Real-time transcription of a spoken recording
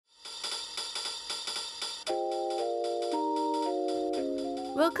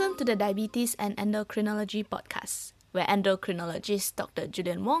Welcome to the Diabetes and Endocrinology podcast, where endocrinologist Dr.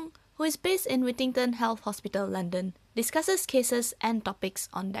 Julian Wong, who is based in Whittington Health Hospital, London, discusses cases and topics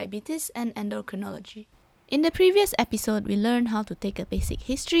on diabetes and endocrinology. In the previous episode, we learned how to take a basic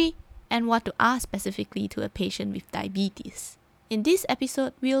history and what to ask specifically to a patient with diabetes. In this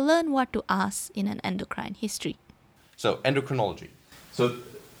episode, we'll learn what to ask in an endocrine history. So, endocrinology. So,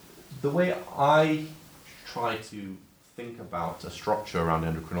 the way I try to think about a structure around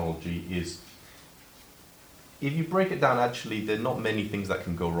endocrinology is, if you break it down, actually, there are not many things that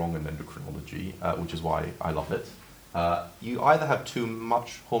can go wrong in endocrinology, which is why I love it. You either have too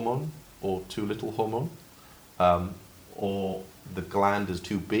much hormone or too little hormone, or the gland is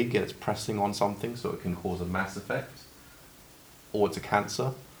too big and it's pressing on something so it can cause a mass effect, or it's a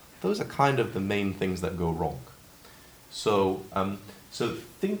cancer. Those are kind of the main things that go wrong. So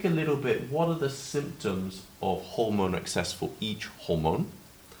think a little bit, what are the symptoms of hormone excess for each hormone?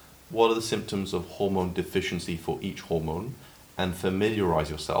 What are the symptoms of hormone deficiency for each hormone? And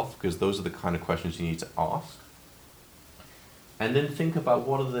familiarize yourself, because those are the kind of questions you need to ask. And then think about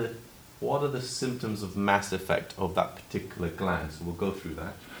what are the symptoms of mass effect of that particular gland. So we'll go through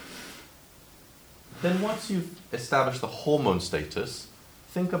that. Then once you've established the hormone status,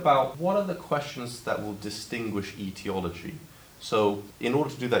 think about what are the questions that will distinguish etiology. So in order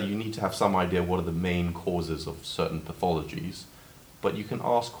to do that, you need to have some idea what are the main causes of certain pathologies, but you can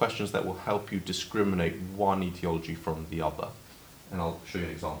ask questions that will help you discriminate one etiology from the other. And I'll show you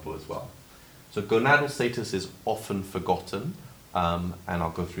an example as well. So gonadal status is often forgotten, and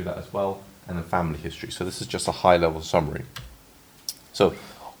I'll go through that as well, and then family history. So this is just a high-level summary. So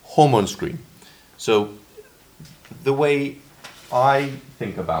hormone screen. So the way I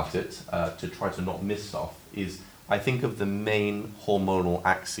think about it, to try to not miss stuff, is I think of the main hormonal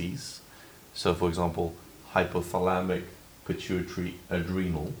axes. So for example, hypothalamic, pituitary,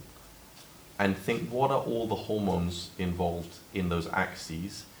 adrenal, and think what are all the hormones involved in those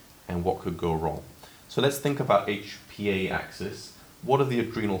axes and what could go wrong. So let's think about HPA axis. What are the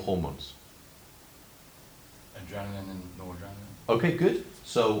adrenal hormones? Adrenaline and noradrenaline. Okay, good.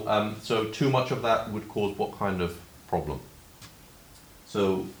 So too much of that would cause what kind of problem?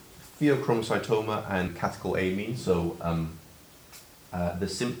 So pheochromocytoma and catecholamine. So the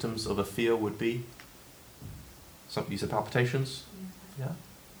symptoms of a pheo would be, you said palpitations, yeah,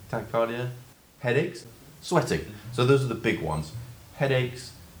 tachycardia, headaches, sweating. So those are the big ones.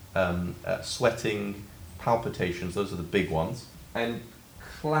 Headaches, sweating, palpitations, those are the big ones. And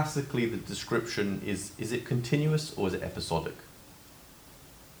classically the description is it continuous or is it episodic?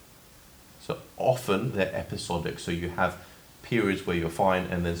 So often they're episodic, so you have periods where you're fine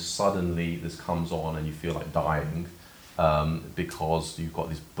and then suddenly this comes on and you feel like dying because you've got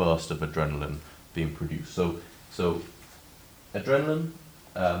this burst of adrenaline being produced. So adrenaline,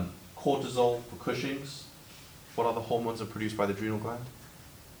 cortisol for Cushing's. What other hormones are produced by the adrenal gland?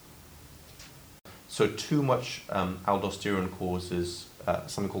 So too much aldosterone causes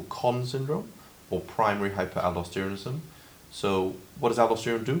something called Conn syndrome or primary hyperaldosteronism. So what does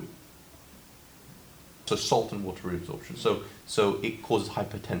aldosterone do? So salt and water reabsorption. So it causes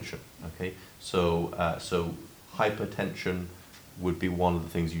hypertension. Okay. So hypertension would be one of the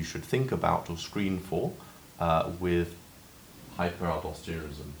things you should think about or screen for with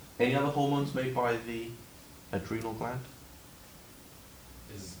hyperaldosteronism. Any other hormones made by the adrenal gland?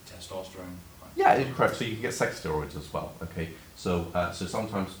 Is testosterone? Yeah, correct. So you can get sex steroids as well. Okay. So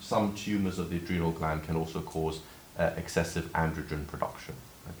sometimes some tumors of the adrenal gland can also cause excessive androgen production.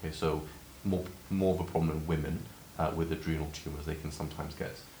 Okay. So more of a problem in women with adrenal tumors. They can sometimes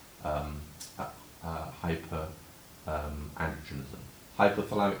get hyperandrogenism.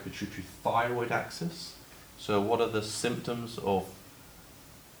 Hypothalamic pituitary thyroid axis. So what are the symptoms of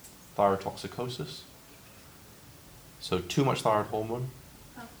thyrotoxicosis? So too much thyroid hormone.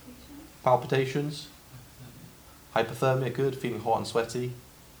 Palpitations. Hypothermia, good. Feeling hot and sweaty.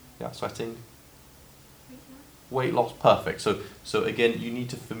 Yeah, sweating. Weight loss, perfect. So again, you need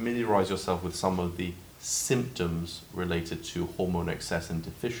to familiarize yourself with some of the symptoms related to hormone excess and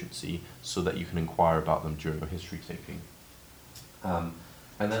deficiency so that you can inquire about them during your history taking. And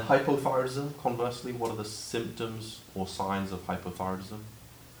then hypothyroidism, conversely, what are the symptoms or signs of hypothyroidism?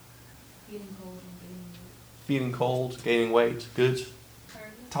 Feeling cold and gaining weight. Feeling cold, gaining weight, good.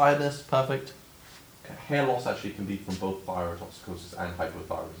 Tiredness, perfect. Hair loss actually can be from both thyrotoxicosis and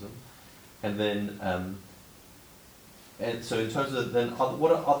hypothyroidism. And then and so in terms of then,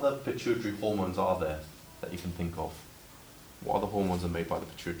 what are other pituitary hormones are there that you can think of? What other hormones are made by the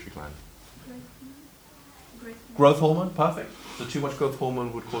pituitary gland? Growth hormone, perfect. So too much growth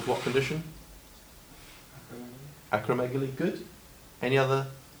hormone would cause what condition? Acromegaly, good. Any other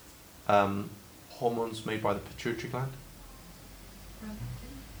hormones made by the pituitary gland?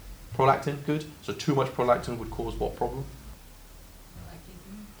 Prolactin, good. So too much prolactin would cause what problem?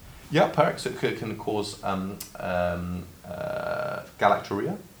 Yeah, so it can cause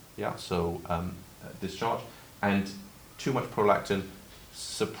galactorrhea, yeah, so discharge, and too much prolactin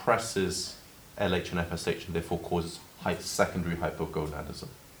suppresses LH and FSH and therefore causes secondary hypogonadism.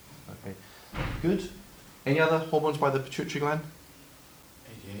 Okay, good. Any other hormones by the pituitary gland?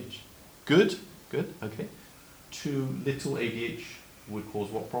 ADH. Good, good, okay. Too little ADH would cause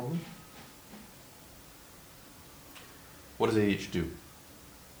what problem? What does ADH do?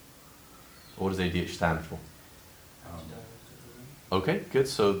 Or what does ADH stand for? Okay, good.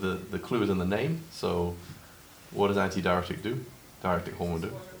 So the clue is in the name. So what does antidiuretic do? Diuretic hormone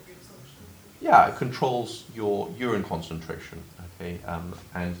do? Yeah, it controls your urine concentration. Okay,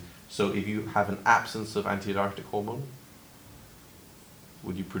 and so if you have an absence of antidiuretic hormone,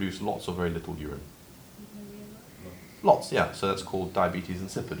 would you produce lots or very little urine? Lots, yeah. So that's called diabetes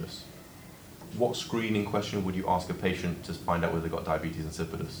insipidus. What screening question would you ask a patient to find out whether they've got diabetes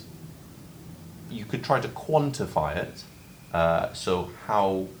insipidus? You could try to quantify it. So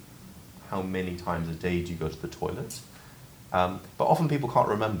how many times a day do you go to the toilet? But often people can't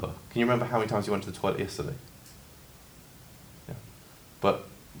remember. Can you remember how many times you went to the toilet yesterday? Yeah. But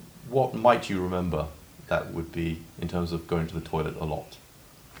what might you remember that would be in terms of going to the toilet a lot?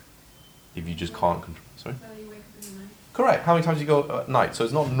 If you just can't control. Sorry? Correct. How many times do you go at night? So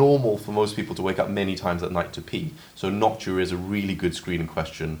it's not normal for most people to wake up many times at night to pee. So nocturia is a really good screening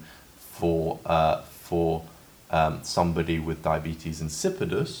question for somebody with diabetes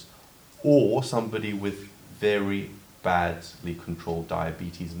insipidus or somebody with very badly controlled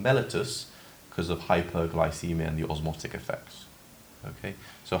diabetes mellitus because of hyperglycemia and the osmotic effects. Okay,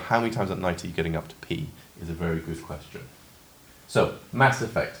 so how many times at night are you getting up to pee is a very good question. So, mass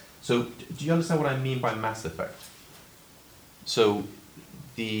effect. So, do you understand what I mean by mass effect? So,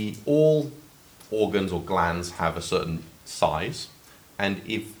 all organs or glands have a certain size, and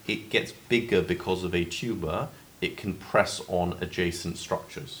if it gets bigger because of a tumor, it can press on adjacent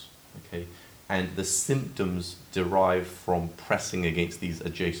structures. Okay, and the symptoms derived from pressing against these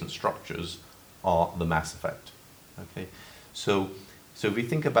adjacent structures are the mass effect. Okay, so if we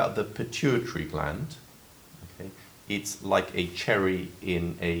think about the pituitary gland, okay, it's like a cherry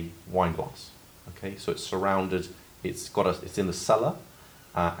in a wine glass. Okay, so it's surrounded. It's in the cellar,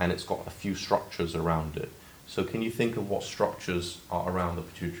 and it's got a few structures around it. So can you think of what structures are around the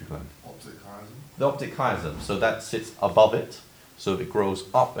pituitary gland? Optic chiasm. The optic chiasm. So that sits above it. So if it grows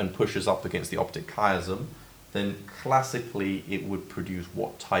up and pushes up against the optic chiasm, then classically it would produce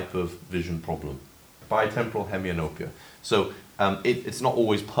what type of vision problem? Bitemporal hemianopia. So it's not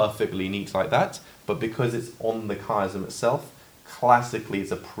always perfectly neat like that, but because it's on the chiasm itself, classically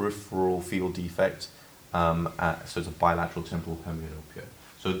it's a peripheral field defect, so it's a bilateral temporal hemianopia.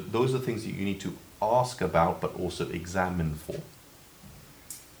 So those are things that you need to ask about, but also examine for.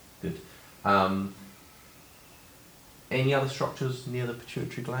 Good. Any other structures near the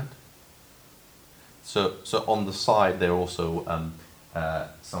pituitary gland? So on the side, there are also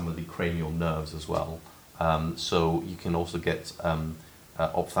some of the cranial nerves as well. So you can also get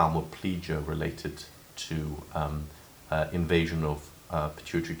ophthalmoplegia related to invasion of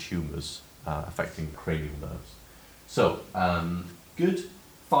pituitary tumors affecting cranial nerves. So, good.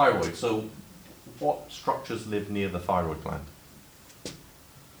 Thyroid. So what structures live near the thyroid gland?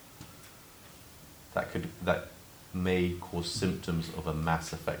 That may cause symptoms of a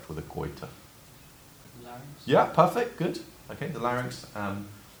mass effect with a goiter. Larynx? Yeah, perfect, good. Okay, the larynx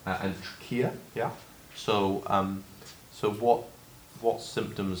and trachea, yeah. So what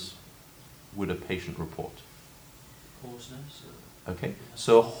symptoms would a patient report? Hoarseness? Okay,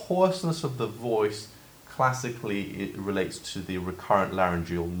 so hoarseness of the voice, classically it relates to the recurrent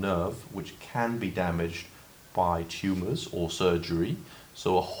laryngeal nerve, which can be damaged by tumors or surgery.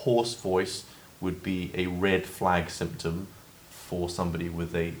 So a hoarse voice would be a red flag symptom for somebody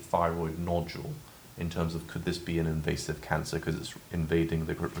with a thyroid nodule in terms of could this be an invasive cancer because it's invading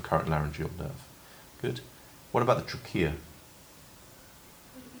the recurrent laryngeal nerve. Good. What about the trachea?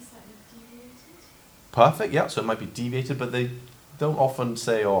 Would it be slightly deviated? Perfect, yeah, so it might be deviated, but they don't often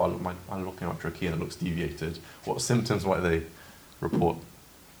say, oh, I'm looking at trachea and it looks deviated. What symptoms might they report?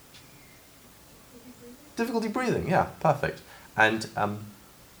 Difficulty breathing, yeah, perfect. And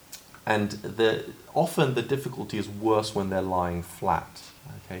often the difficulty is worse when they're lying flat.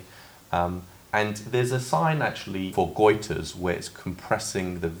 Okay, and there's a sign actually for goiters where it's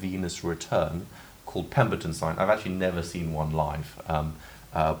compressing the venous return called Pemberton sign. I've actually never seen one live,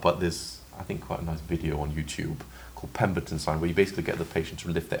 but there's I think, quite a nice video on YouTube called Pemberton sign, where you basically get the patient to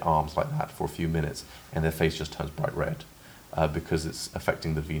lift their arms like that for a few minutes and their face just turns bright red because it's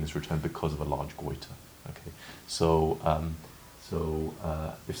affecting the venous return because of a large goiter. Okay, so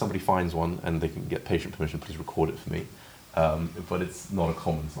if somebody finds one and they can get patient permission, please record it for me. But it's not a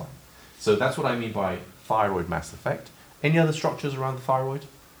common sign. So that's what I mean by thyroid mass effect. Any other structures around the thyroid?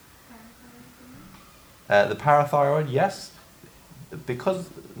 The parathyroid, yes. Because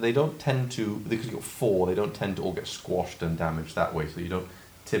they don't tend to, because you've got 4, they don't tend to all get squashed and damaged that way. So you don't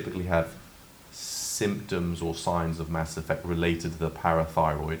typically have symptoms or signs of mass effect related to the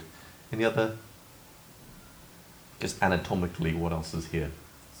parathyroid. Any other? Just anatomically, what else is here?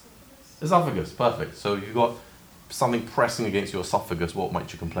 Esophagus, perfect. So you've got something pressing against your esophagus, what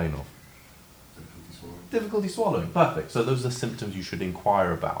might you complain of? Difficulty swallowing. Difficulty swallowing, perfect. So those are symptoms you should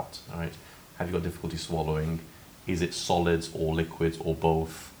inquire about, all right? Have you got difficulty swallowing? Is it solids or liquids or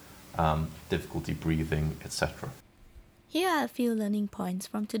both? Difficulty breathing, etc. Here are a few learning points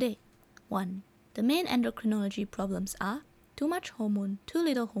from today. 1. The main endocrinology problems are too much hormone, too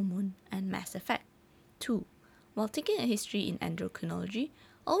little hormone, and mass effect. 2. While taking a history in endocrinology,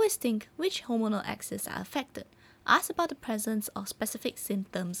 always think which hormonal axes are affected. Ask about the presence of specific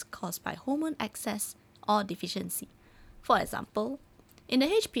symptoms caused by hormone excess or deficiency. For example, in the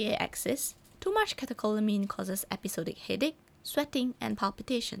HPA axis, too much catecholamine causes episodic headache, sweating, and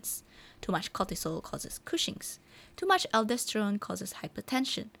palpitations. Too much cortisol causes Cushing's. Too much aldosterone causes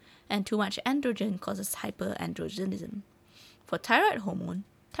hypertension, and too much androgen causes hyperandrogenism. For thyroid hormone,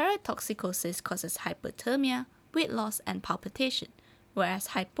 thyroid toxicosis causes hyperthermia, weight loss, and palpitation, whereas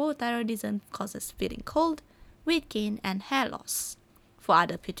hypothyroidism causes feeling cold, weight gain, and hair loss. For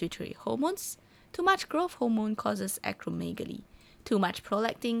other pituitary hormones, too much growth hormone causes acromegaly, too much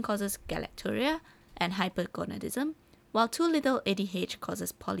prolactin causes galacturia and hypergonadism, while too little ADH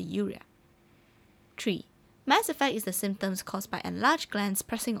causes polyuria. 3. Mass effect is the symptoms caused by enlarged glands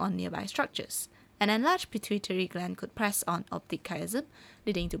pressing on nearby structures. An enlarged pituitary gland could press on optic chiasm,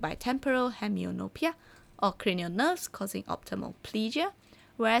 leading to bitemporal hemianopia, or cranial nerves causing ophthalmoplegia,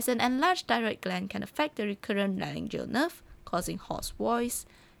 whereas an enlarged thyroid gland can affect the recurrent laryngeal nerve, causing hoarse voice,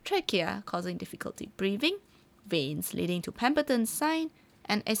 trachea causing difficulty breathing, veins leading to Pemberton sign,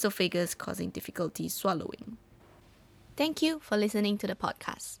 and esophagus causing difficulty swallowing. Thank you for listening to the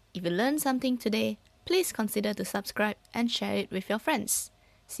podcast. If you learned something today, please consider to subscribe and share it with your friends.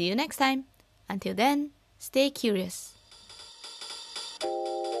 See you next time. Until then, stay curious.